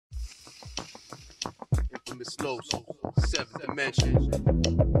Miss Los, seventh dimension.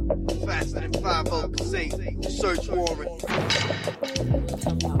 Faster than 5-0 search warrant.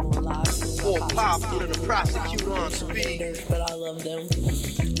 More powerful than a prosecutor on speed. But I love them. 2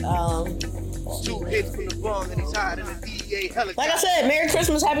 hits from the bomb that he's hiding in the DEA helicopter. Like I said, Merry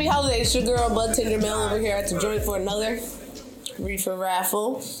Christmas, Happy Holidays. Your girl Bud Tinder Mail over here at the joint for another reefer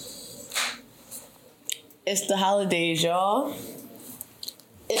raffle. It's the holidays, y'all.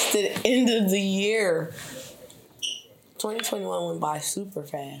 It's the end of the year. 2021 went by super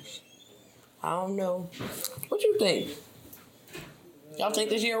fast. I don't know. What you think? Y'all think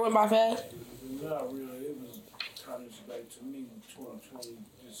this year went by fast? Not really. It was kind of like, to me, 2020,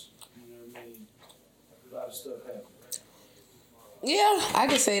 just, you know what I mean? A lot of stuff happened. Yeah, I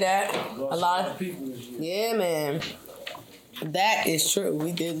can say that. A lot of people this year. Yeah, man. That is true.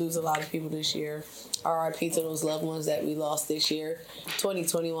 We did lose a lot of people this year. R.I.P. to those loved ones that we lost this year.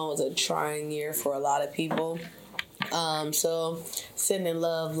 2021 was a trying year for a lot of people. So sending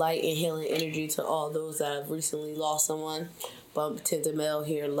love, light, and healing energy to all those that have recently lost someone. Bump Tinta Mel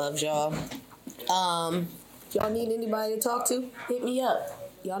here loves y'all. Y'all need anybody to talk to? Hit me up.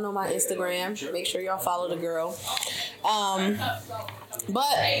 Y'all know my Instagram. Make sure y'all follow the girl.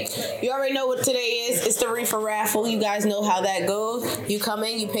 But you already know what today is. It's the reefer raffle. You guys know how that goes. You come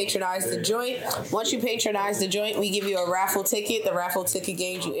in, you patronize the joint. Once you patronize the joint, we give you a raffle ticket. The raffle ticket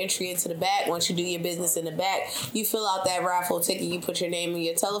gains you entry into the back. Once you do your business in the back, you fill out that raffle ticket. You put your name and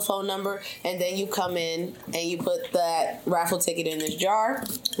your telephone number, and then you come in and you put that raffle ticket in this jar.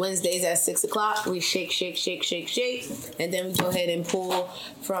 Wednesdays at 6 o'clock, we shake, and then we go ahead and pull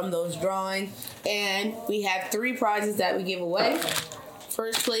from those drawings. And we have 3 prizes that we give away.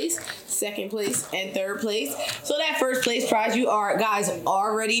 First place, second place, and third place. So that first place prize you guys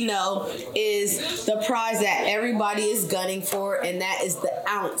already know is the prize that everybody is gunning for, and that is the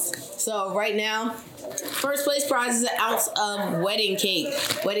ounce. So right now, first place prize is an ounce of wedding cake.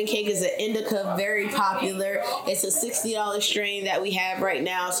 Wedding cake is an indica, very popular. It's a $60 strain that we have right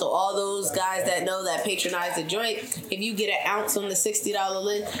now. So all those guys that know that patronize the joint, if you get an ounce on the $60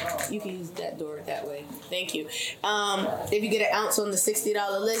 list, you can use that door that way. Thank you. If you get an ounce on the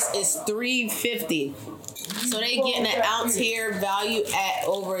 $60 list, it's $350. So they getting an ounce here valued at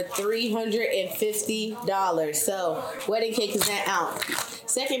over $350. So wedding cake is that ounce.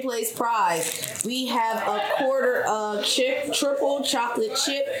 Second place prize, we have a quarter of triple chocolate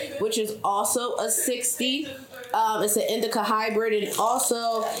chip, which is also a $60. It's an indica hybrid, and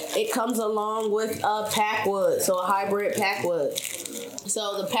also it comes along with a packwood, so a hybrid packwood.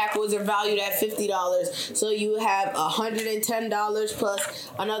 So the packwoods are valued at $50. So you have $110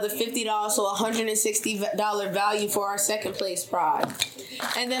 plus another $50, so $160 value for our second place prize.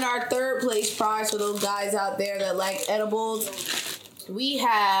 And then our third place prize for those guys out there that like edibles, we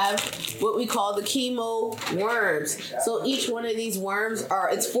have what we call the chemo worms. So each one of these worms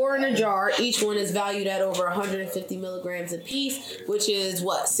it's 4 in a jar. Each one is valued at over 150 milligrams a piece, which is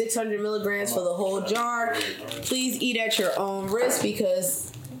 600 milligrams for the whole jar. Please eat at your own risk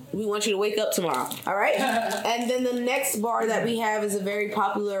because we want you to wake up tomorrow. All right. And then the next bar that we have is a very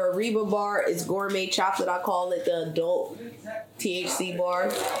popular Ariba bar. It's gourmet chocolate. I call it the adult THC bar.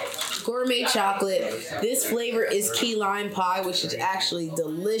 Gourmet chocolate. This flavor is key lime pie, which is actually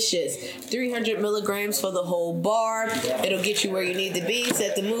delicious. 300 milligrams for the whole bar. It'll get you where you need to be,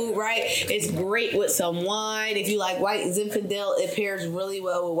 set the mood right. It's great with some wine. If you like White Zinfandel, it pairs really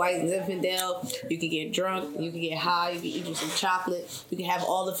well with White Zinfandel. You can get drunk, you can get high, you can eat you some chocolate, you can have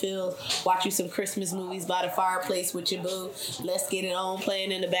all the feels, watch you some Christmas movies by the fireplace with your boo. Let's Get It On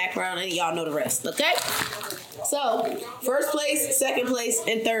playing in the background, and y'all know the rest, okay? So, first place, second place,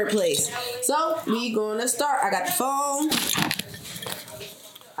 and third place. So, we gonna start. I got the phone,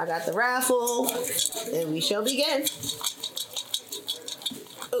 I got the raffle, and we shall begin.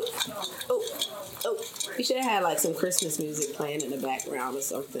 Oh. We should have had like some Christmas music playing in the background or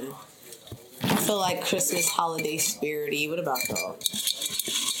something. I feel like Christmas holiday spirity. What about y'all?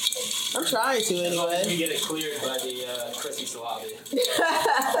 I'm trying to anyway. You get it cleared by the Christmas lobby.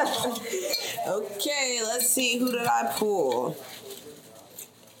 Okay, let's see. Who did I pull?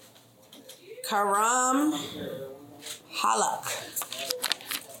 Karam Halak.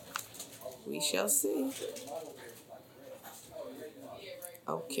 We shall see.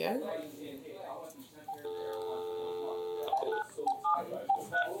 Okay.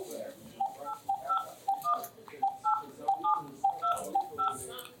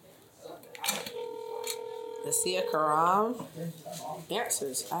 Nasia Karam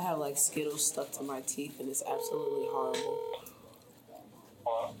answers. I have like Skittles stuck to my teeth and it's absolutely horrible.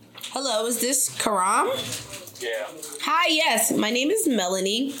 Hello, is this Karam? Yeah. Hi, yes. My name is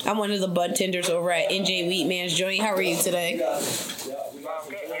Melanie. I'm one of the bud tenders over at NJ Wheatman's Joint. How are you today? I'm good. How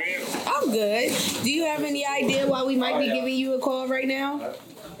are you? I'm good. Do you have any idea why we might be giving you a call right now? Is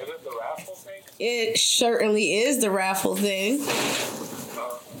it the raffle thing? It certainly is the raffle thing.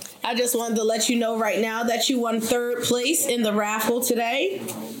 I just wanted to let you know right now that you won 3rd place in the raffle today.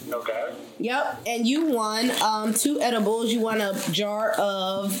 Okay. Yep, and you won 2 edibles. You won a jar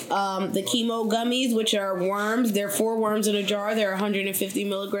of the chemo gummies, which are worms. There are 4 worms in a jar. They're 150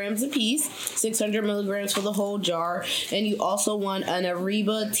 milligrams a piece, 600 milligrams for the whole jar. And you also won an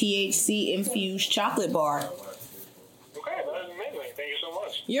Ariba THC infused chocolate bar. Okay, that is amazing. Thank you so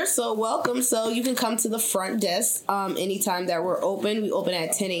much. You're so welcome. So you can come to the front desk anytime that we're open. We open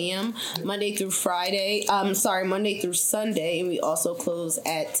at 10 a.m. Monday through Monday through Sunday, and we also close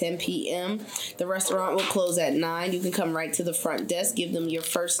at 10 p.m. The restaurant will close at 9. You can come right to the front desk, give them your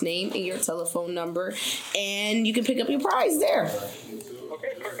first name and your telephone number, and you can pick up your prize there.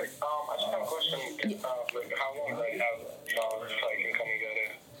 Okay, perfect. I just have a question. How long do I have so I can come and get it?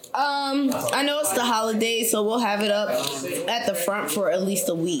 I know it's the holidays, so we'll have it up at the front for at least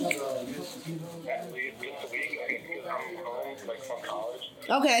a week. At least just a week, because I'm home, from college.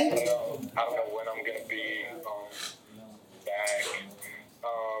 Okay. I don't know when I'm gonna be back.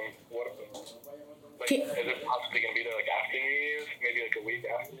 Is it possibly gonna be there after New Year's? Maybe a week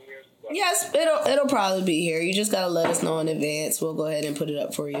after New Year's? Yes, it'll probably be here. You just gotta let us know in advance. We'll go ahead and put it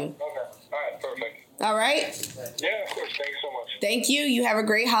up for you. Okay. All right. Perfect. All right. Yeah, of course. Thanks so much. Thank you. You have a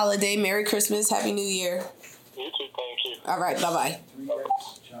great holiday. Merry Christmas. Happy New Year. You too. Thank you. All right. Bye-bye.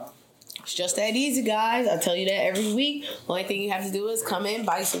 It's just that easy, guys. I tell you that every week. Only thing you have to do is come in,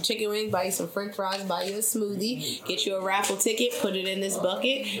 buy you some chicken wings, buy you some french fries, buy you a smoothie, get you a raffle ticket, put it in this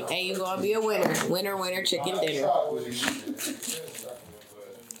bucket, and you're going to be a winner. Winner, winner, chicken dinner.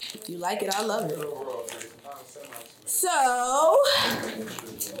 If you like it, I love it. So,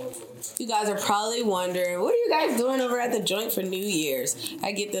 you guys are probably wondering, what are you guys doing over at the joint for New Year's?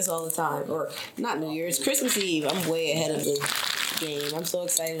 I get this all the time. Or, not New Year's, Christmas Eve. I'm way ahead of the game. I'm so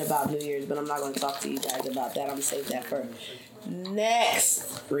excited about New Year's, but I'm not going to talk to you guys about that. I'm going to save that for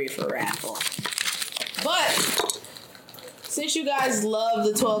next Reefer Raffle. But since you guys love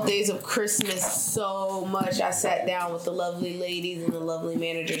the 12 Days of Christmas so much, I sat down with the lovely ladies and the lovely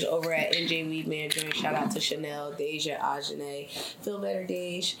managers over at NJ Wheatman's Joint. Shout out to Chanel, Deja, Ajane. Feel better,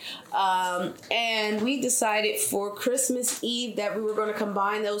 Deja. And we decided for Christmas Eve that we were going to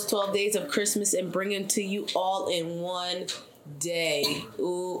combine those 12 days of Christmas and bring them to you all in one day.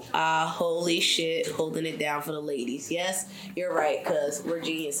 Ooh, holy shit, holding it down for the ladies. Yes, you're right, because we're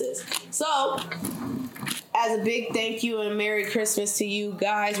geniuses. So, as a big thank you and Merry Christmas to you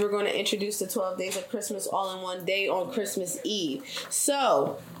guys, we're going to introduce the 12 Days of Christmas all in one day on Christmas Eve.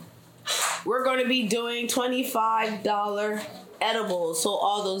 So, we're going to be doing $25 edibles. So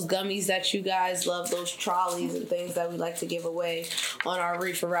all those gummies that you guys love, those trolleys and things that we like to give away on our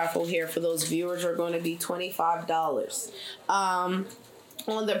Reefer Raffle here for those viewers are going to be $25.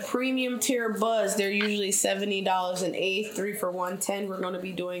 On the premium tier Buzz, they're usually $70 an eighth. 3 for $110. We're going to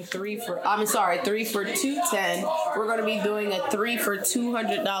be doing 3 for $210. We're going to be doing a 3 for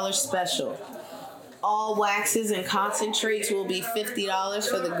 $200 special. All waxes and concentrates will be $50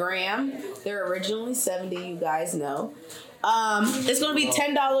 for the gram. They're originally $70, you guys know. It's going to be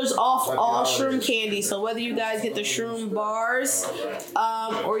 $10 off all shroom candy. So whether you guys get the shroom bars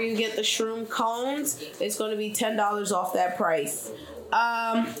or you get the shroom cones, it's going to be $10 off that price.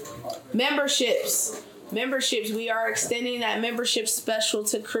 Memberships, we are extending that membership special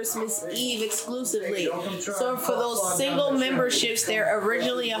to Christmas Eve exclusively. So for those single memberships, they're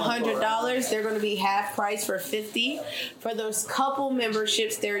originally $100. They're going to be half price for $50. For those couple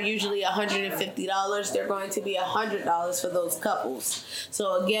memberships, they're usually $150. They're going to be $100 for those couples.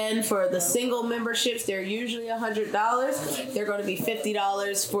 So again, for the single memberships, they're usually $100. They're going to be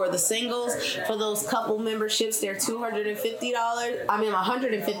 $50 for the singles. For those couple memberships, they're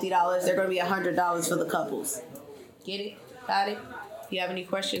 $150. They're going to be $100 for the couples. Get it? Got it? If you have any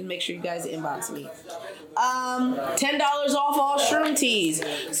questions, make sure you guys inbox me. $10 off all shroom teas.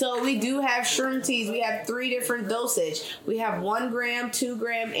 So we do have shroom teas. We have 3 different dosage. We have 1 gram, 2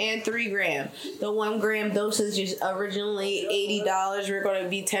 gram, and 3 gram. The 1 gram dosage is originally $80. We're going to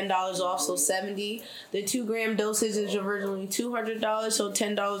be $10 off, so $70. The 2 gram dosage is originally $200, so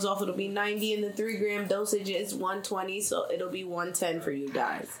 $10 off, it'll be $90. And the 3 gram dosage is $120, so it'll be $110 for you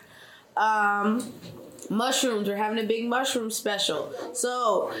guys. Mushrooms, we're having a big mushroom special.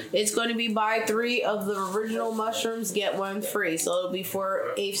 So it's going to be buy 3 of the original mushrooms, get 1 free. So it'll be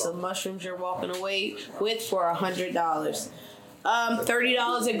 4/8 of mushrooms you're walking away with for $100.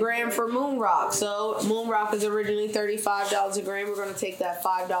 $30 a gram for Moon Rock. So Moon Rock is originally $35 a gram. We're going to take that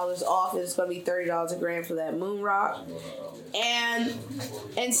 $5 off. It's going to be $30 a gram for that Moon Rock. And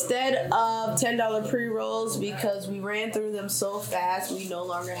instead of $10 pre-rolls, because we ran through them so fast, we no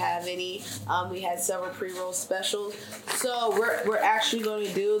longer have any. We had several pre-roll specials. So we're actually going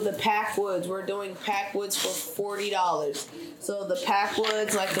to do the Packwoods. We're doing Packwoods for $40. So the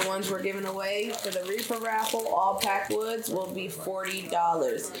Packwoods, like the ones we're giving away for the Reefer raffle, all Packwoods will be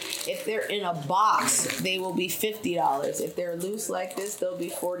 $40. If they're in a box, they will be $50. If they're loose like this, they'll be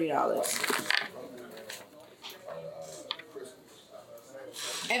 $40.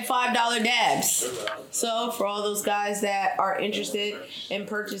 And $5 dabs. So for all those guys that are interested in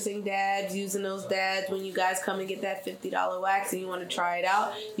purchasing dabs, using those dabs, when you guys come and get that $50 wax and you want to try it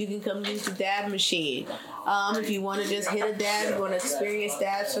out, you can come use the dab machine. If you want to just hit a dab, you want to experience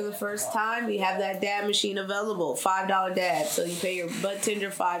dabs for the first time, we have that dab machine available. $5 dab. So you pay your bud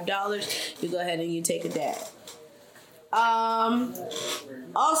tender $5, you go ahead and you take a dab.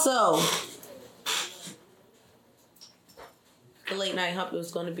 Also, the Late Night Hump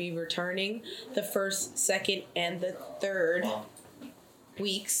is going to be returning the 1st, 2nd, and the 3rd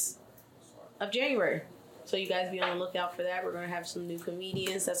weeks of January. So you guys be on the lookout for that. We're going to have some new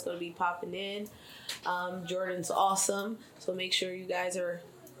comedians that's going to be popping in. Jordan's awesome. So make sure you guys are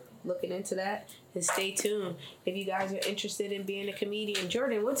looking into that. And stay tuned. If you guys are interested in being a comedian.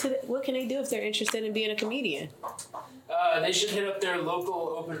 Jordan, what can they do if they're interested in being a comedian? They should hit up their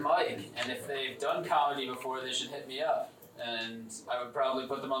local open mic. And if they've done comedy before, they should hit me up. And I would probably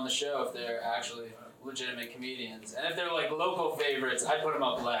put them on the show if they're actually legitimate comedians. And if they're like local favorites, I'd put them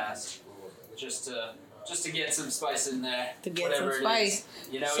up last, just to get some spice in there. To get some spice.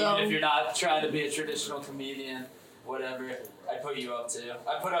 You know, so, even if you're not trying to be a traditional comedian, whatever, I'd put you up too.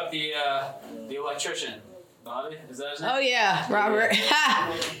 I put up the electrician. Bobby, is that his name? Oh yeah, Robert.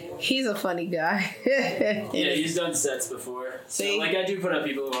 He's a funny guy. Yeah, he's done sets before. See? So, like, I do put up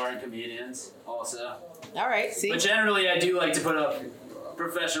people who aren't comedians also. All right, see. But generally, I do like to put up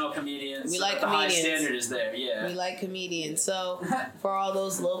professional comedians. We like the comedians. high standard is there, yeah. We like comedians. So, for all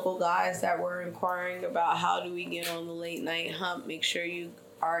those local guys that were inquiring about how do we get on the Late Night Hump, make sure you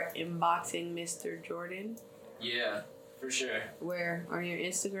are inboxing Mr. Jordan. Yeah, for sure. Where? On your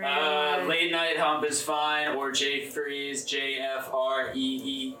Instagram? Late Night Hump is fine, or JFreeze,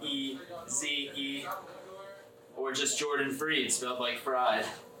 JFREEEZE, or just Jordan Freed, spelled like fried.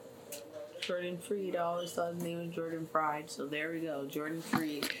 Jordan Freed. I always thought his name was Jordan Fried. So there we go. Jordan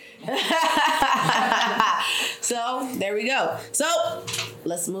Freed. So there we go. So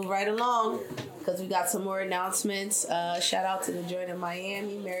let's move right along because we got some more announcements. Shout out to the joint in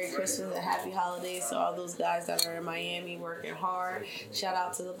Miami. Merry Christmas and Happy Holidays to all those guys that are in Miami working hard. Shout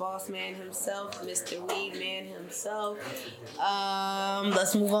out to the boss man himself, Mr. Weed Man himself.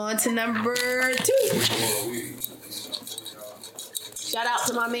 Let's move on to number 2. Shout out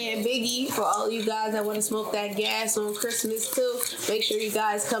to my man Biggie for all of you guys that want to smoke that gas on Christmas too. Make sure you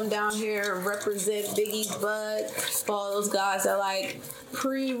guys come down here and represent Biggie's bud. For all those guys that like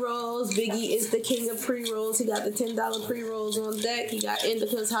pre-rolls, Biggie is the king of pre-rolls. He got the $10 pre-rolls on deck. He got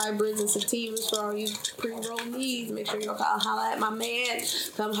indicas, hybrids, and sativas for all you pre-roll needs. Make sure you come holla at my man.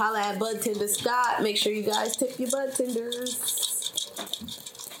 Come holla at Bud Tender Scott. Make sure you guys tip your bud tenders.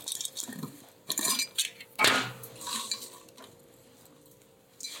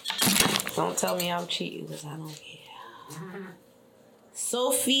 Don't tell me I'm cheating because I don't care.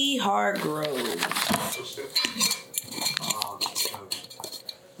 Sophie Hargrove.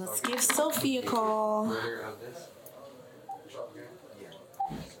 Let's give Sophie a call.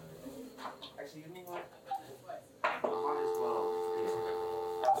 Actually, you know what? I might as well.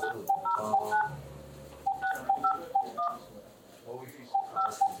 What would you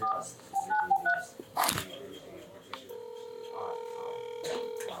suggest?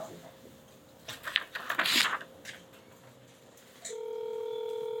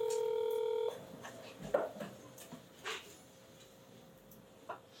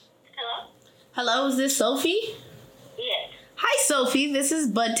 Hello, is this Sophie? Yes. Hi, Sophie. This is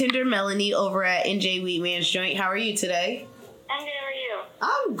Bud Tender Melanie over at NJ Wheatman's Joint. How are you today? I'm good. How are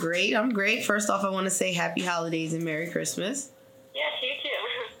you? I'm great. First off, I want to say Happy Holidays and Merry Christmas. Yes, you too.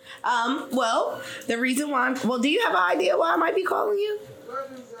 Well, the reason why do you have an idea why I might be calling you?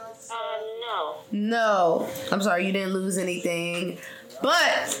 No. No. I'm sorry, you didn't lose anything.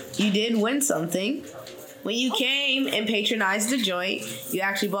 But you did win something. When you came and patronized the joint, you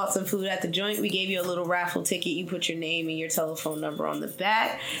actually bought some food at the joint. We gave you a little raffle ticket. You put your name and your telephone number on the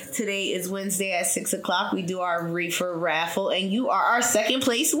back. Today is Wednesday at 6 o'clock. We do our reefer raffle, and you are our second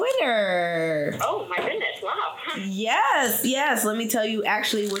place winner. Oh, my goodness. Wow. Yes. Let me tell you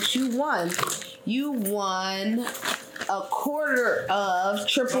actually what you won. You won a quarter of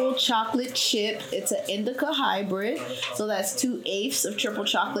triple chocolate chip. It's an indica hybrid, so that's 2/8 of triple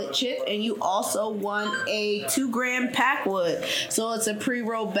chocolate chip, and you also won a 2-gram packwood. So it's a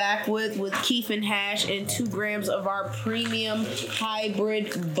pre-roll backwood with keef and hash and 2 grams of our premium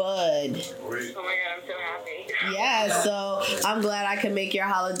hybrid bud. Oh my god, I'm so happy. Yeah, so I'm glad I can make your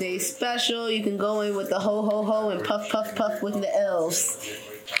holiday special. You can go in with the ho ho ho and puff puff puff with the elves.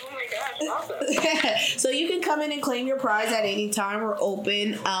 Oh my gosh, awesome. So you can come in and claim your prize at any time. We're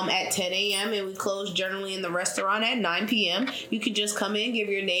open at 10 a.m. and we close generally in the restaurant at 9 p.m. You can just come in, give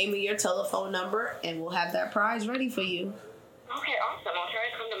your name and your telephone number, and we'll have that prize ready for you. Okay, awesome. I'll try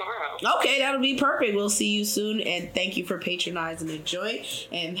to come tomorrow. Okay, that'll be perfect. We'll see you soon, and thank you for patronizing the joint,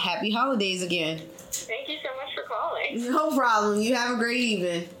 and happy holidays again. Thank you so much for calling. No problem. You have a great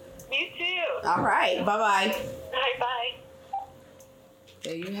evening. You too. All right. Bye-bye. Bye.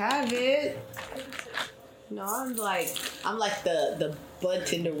 There you have it. No, I'm like the bud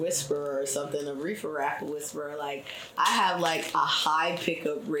tender whisperer or something, a reefer rack whisperer. Like I have like a high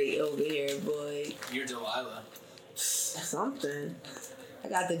pickup rate over here, boy. You're Delilah. Something. I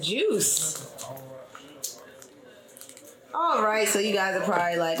got the juice. All right, so you guys are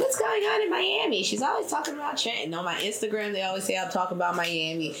probably like, what's going on in Miami? She's always talking about Trenton. On my Instagram, they always say I'm talking about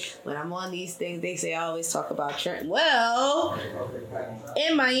Miami. When I'm on these things, they say I always talk about Trenton. Well,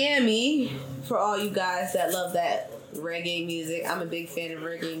 in Miami, for all you guys that love that reggae music, I'm a big fan of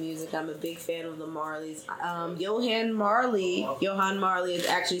reggae music. I'm a big fan of the Marleys. Johan Marley is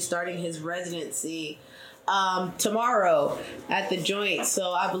actually starting his residency tomorrow at the joint.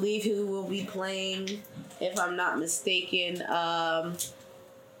 So I believe he will be playing, if I'm not mistaken,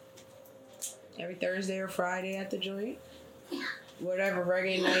 every Thursday or Friday at the joint. Whatever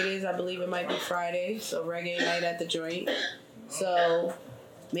reggae night is, I believe it might be Friday. So reggae night at the joint. So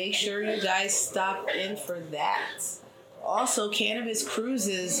make sure you guys stop in for that. Also, Cannabis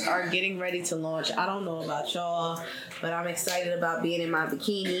Cruises are getting ready to launch. I don't know about y'all, but I'm excited about being in my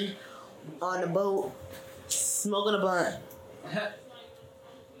bikini on the boat, smoking a blunt.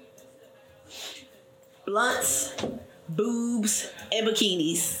 Blunts, boobs, and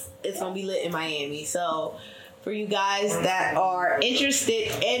bikinis. It's gonna be lit in Miami. So for you guys that are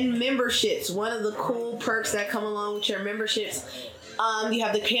interested in memberships, one of the cool perks that come along with your memberships, you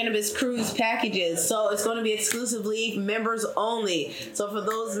have the Cannabis Cruise packages. So it's going to be exclusively members only. So for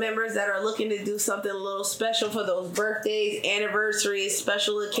those members that are looking to do something a little special for those birthdays, anniversaries,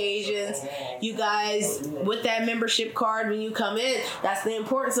 special occasions, you guys, with that membership card when you come in, that's the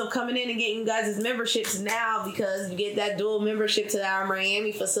importance of coming in and getting you guys' memberships now, because you get that dual membership to our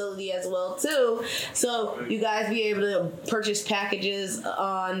Miami facility as well too. So you guys be able to purchase packages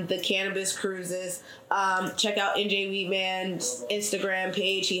on the Cannabis Cruises. Check out NJ Weedman's Instagram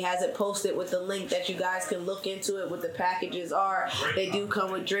page. He has it posted with the link that you guys can look into it, what the packages are. They do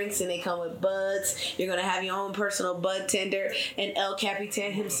come with drinks and they come with buds. You're going to have your own personal bud tender, and El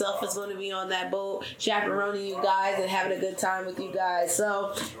Capitan himself is going to be on that boat chaperoning you guys and having a good time with you guys.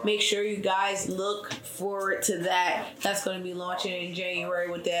 So make sure you guys look forward to that. That's going to be launching in January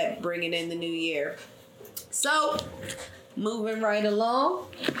with that, bringing in the new year. So moving right along,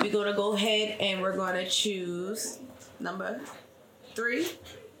 we're going to go ahead and we're going to choose number 3,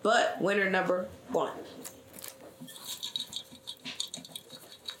 but winner number 1.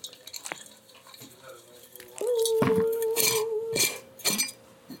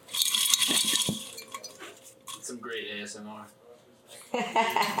 Some great ASMR.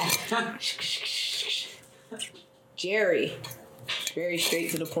 Jerry. Very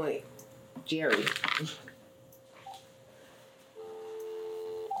straight to the point. Jerry.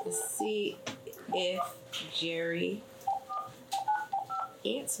 Let's see if Jerry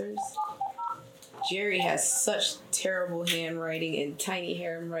answers. Jerry has such terrible handwriting and tiny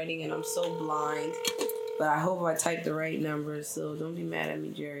handwriting, and I'm so blind. But I hope I typed the right numbers, so don't be mad at me,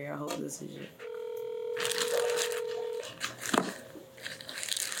 Jerry. I hope this is you.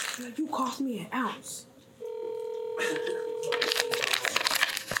 You cost me an ounce.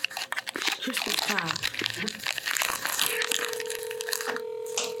 Christmas time.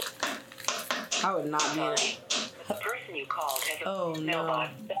 I would not be in it. The person you called has a Oh no.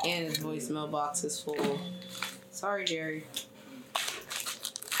 mailbox. And his voicemail box is full. Sorry, Jerry.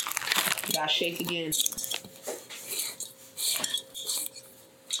 You gotta shake again.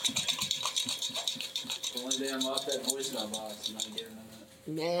 The one day I unlock that voicemail box, I'm not getting on that.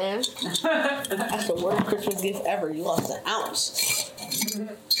 Man. That's the worst Christmas gift ever. You lost an ounce.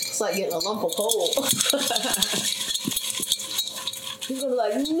 It's like getting a lump of coal. He's gonna be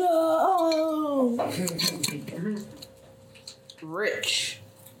like, no. Rich.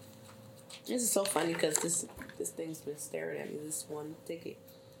 This is so funny because this thing's been staring at me. This one ticket,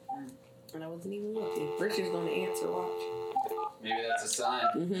 and I wasn't even looking. Rich is gonna answer. Watch. Maybe that's a sign.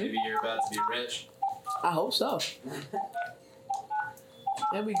 Maybe you're about to be rich. I hope so.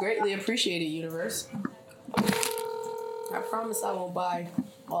 That'd be greatly appreciated, universe. I promise I won't buy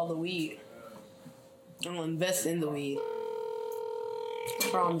all the weed. I'm gonna invest in the weed. I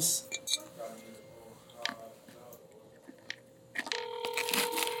promise.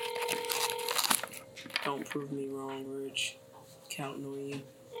 Don't prove me wrong, Rich. Counting on you.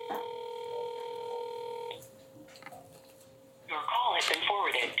 Your call has been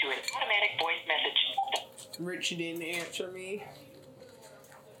forwarded to an automatic voice message. Rich didn't answer me.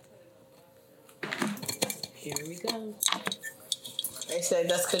 Here we go. They said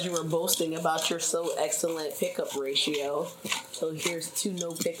that's because you were boasting about your so excellent pickup ratio. So here's 2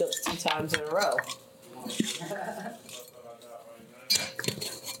 no pickups 2 times in a row.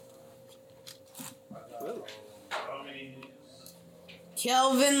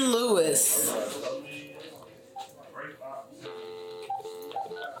 Kelvin Lewis.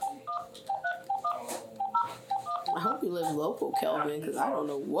 I hope you live local, Kelvin, because I don't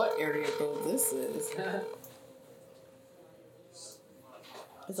know what area code this is.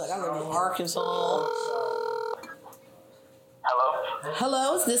 It's like I live in Arkansas. Hello?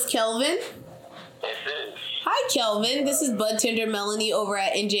 Hello, is this Kelvin? This is. Hi, Kelvin. This is Bud Tender Melanie over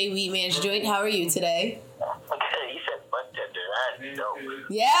at NJ Wheatman's Joint. How are you today? Okay, you said butt tender. That's dope.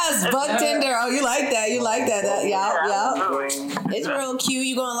 Yes, Bud Tender. Oh, you like that? You like that? Yeah. Absolutely. It's real cute.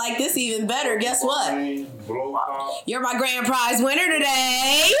 You're gonna like this even better. Guess what? You're my grand prize winner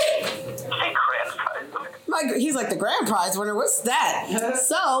today. Hey, grand prize. He's like the grand prize winner. What's that?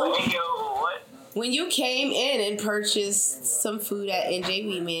 So. Hey, yo, what? When you came in and purchased some food at NJ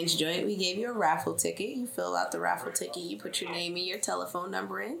Wheatman's Joint, we gave you a raffle ticket. You fill out the raffle ticket. You put your name and your telephone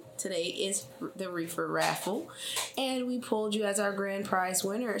number in. Today is the reefer raffle. And we pulled you as our grand prize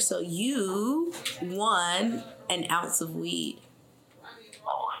winner. So you won an ounce of weed.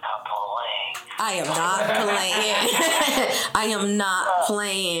 Oh, stop playing. I am not playing. I am not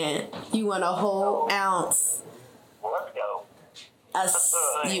playing. You won a whole ounce. Let's go.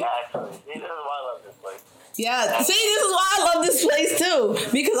 You, Actually, see, this is why I love this place. yeah, see, this is why I love this place too.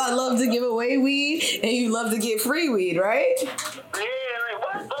 Because I love to give away weed and you love to get free weed, right? Yeah, like,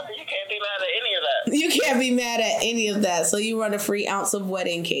 what? You can't be mad at any of that. You can't be mad at any of that. So you run a free ounce of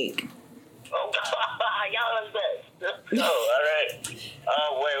wedding cake. Oh, y'all are the best. Oh, all right.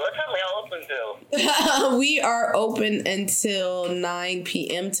 Wait, what time are y'all open till? We are open until 9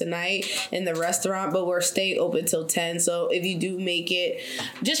 p.m. tonight in the restaurant, but we're stay open till 10. So if you do make it,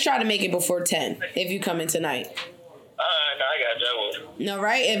 just try to make it before 10 if you come in tonight. No, I got you. No,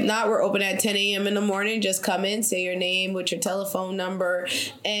 right? If not, we're open at 10 a.m. in the morning. Just come in, say your name with your telephone number,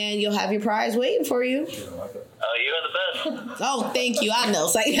 and you'll have your prize waiting for you. Oh, you're the best. Oh, thank you. I know.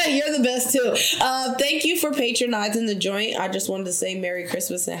 It's like, you're the best, too. Thank you for patronizing the joint. I just wanted to say Merry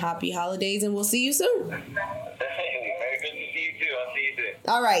Christmas and Happy Holidays, and we'll see you soon. Very good to see you, too. I'll see you soon.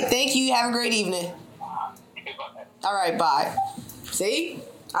 All right. Thank you. Have a great evening. All right. Bye. See?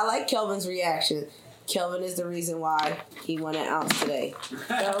 I like Kelvin's reaction. Kelvin is the reason why he won an ounce today.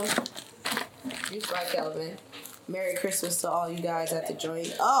 So, you try, Kelvin. Merry Christmas to all you guys at the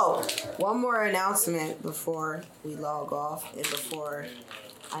joint. Oh, one more announcement before we log off and before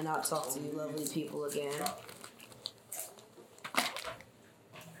I not talk to you lovely people again.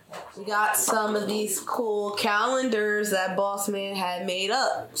 We got some of these cool calendars that Boss Man had made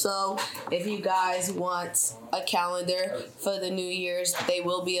up. So if you guys want a calendar for the New Year's, they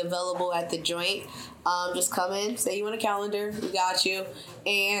will be available at the joint. Just come in, say you want a calendar, we got you.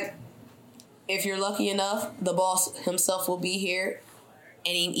 And if you're lucky enough, the boss himself will be here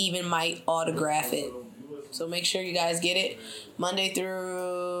and he even might autograph it. So make sure you guys get it. Monday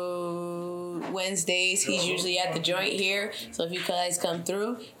through Wednesdays, he's usually at the joint here. So if you guys come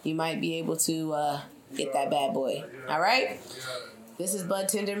through, you might be able to get that bad boy. All right? This is Bud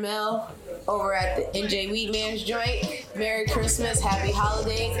Tender Mel over at the NJ Wheatman's Joint. Merry Christmas, Happy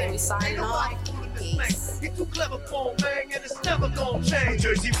Holidays, and we signing off. Peace. You're too clever for a man, and it's never gonna change.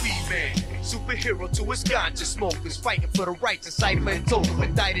 Jersey Wheatman, superhero to his ganja smokers, fighting for the rights of Sidemen, told them,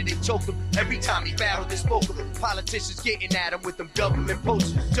 indicted and choked them. Every time he battled and spoke of it, politicians getting at him with them government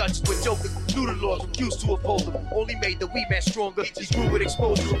posters. Judges were jokers, knew the laws, refused to uphold them. Only made the weed man stronger. He grew with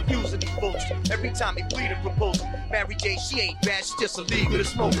exposure, refusing these votes. Every time he pleaded proposal, Mary Jane, she ain't bad, she's just a legal to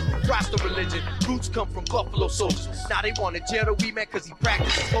smoke. Rasta religion, roots come from Buffalo soldiers. Now they want to jail the weed man cause he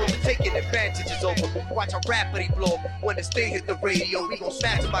practices holding, taking advantages over. Watch how rapid he blow up. When this thing hit the radio, he gon'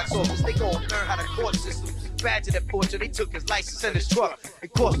 smash my soldiers. They gon' learn how the court system bad to that fortune. They took his license and his truck.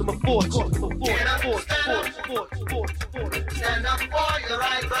 It cost him a fortune. Stand up for your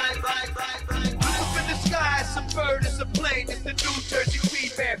right. Up in the sky, it's a bird, it's a plane. It's the New Jersey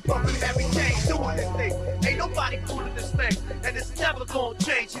weed man, pumping every chain, doing this thing. Ain't nobody fooling this thing, and it's never gonna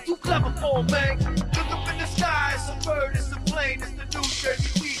change. He's too clever for him, man. Look up in the sky, it's a bird, it's a plane. It's the New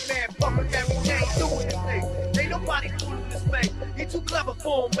Jersey weed man, pumping every chain, doing this thing. Ain't nobody fooling this thing. He's too clever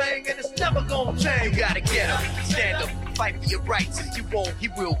for him, man, and it's never gonna change. You gotta get up, stand up, fight for your rights. If you won't, he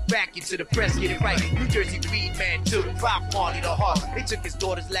will back you to the press, get it right. New Jersey weed man took Bob Marley to heart. They took his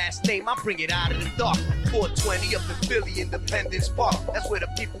daughter's last name, I bring it out of the dark. 420 up in Philly, Independence Park. That's where the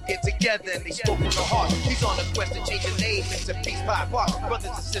people get together and they spoke from the heart. He's on a quest to change the name into Peace Pie Park.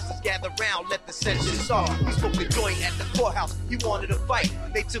 Brothers and sisters gather round, let the session start. He spoke the joint at the courthouse, he wanted to fight.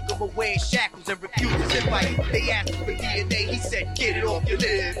 They took him away in shackles and refused his invite. They asked him for DNA, he said, get it off your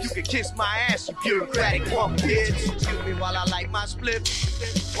lips. You can kiss my ass, you bureaucratic punk bitch. Excuse me while I light my split.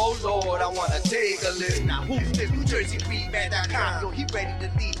 Oh Lord, I wanna take a lift. Now who's this? New Jersey weedman.com. Yo, he ready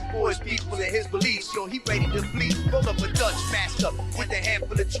to lead for his people and his beliefs. Yo, he ready to bleed. Roll up a Dutch mask up with a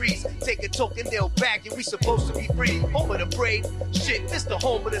handful of trees. Take a token, they'll bag you. We supposed to be free. Home of the brave. Shit, this the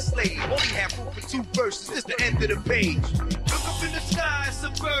home of the slave. Only have room for 2 verses. This the end of the page. Look up in the sky, it's a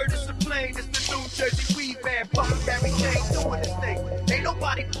bird, it's a plane. It's the New Jersey weedman. Fucking Mary Jane doing this thing. Ain't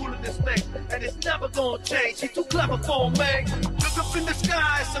nobody fooling this thing, and it's never gonna change. He's too clever for him, man. Look up in the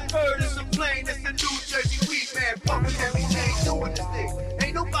sky, it's a bird, it's a plane. It's the New Jersey weedman. Fucking Mary Jane doing this thing.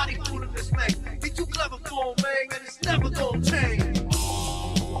 Ain't nobody fooling this thing. He's too clever for him, man, and it's never gonna change.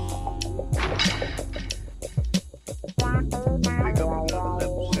 Pick up another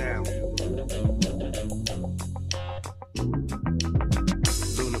level sound.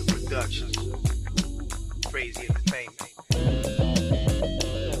 Luna Productions. Crazy Entertainment.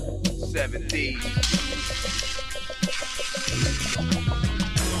 7 D's.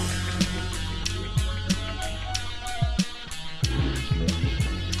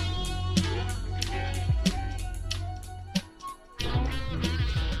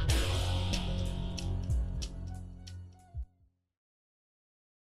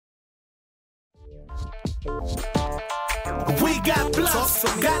 We got bluffs,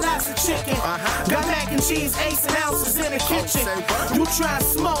 got lots of chicken, got mac and cheese, 8 ounces in the kitchen. You try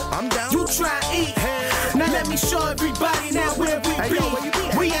smoke, you try eat. Now let me show everybody now where we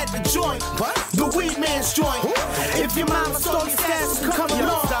be. We at the joint, the weed man's joint. If your mama stole your stash, come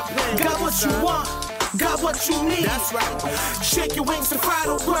along. Got what you want, got what you need. That's right. Shake your wings to fry,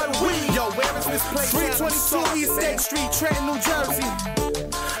 don't burn weed. Yo, where is this place? 322 East State Street, Trenton, New Jersey.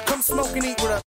 Come smoke and eat with us.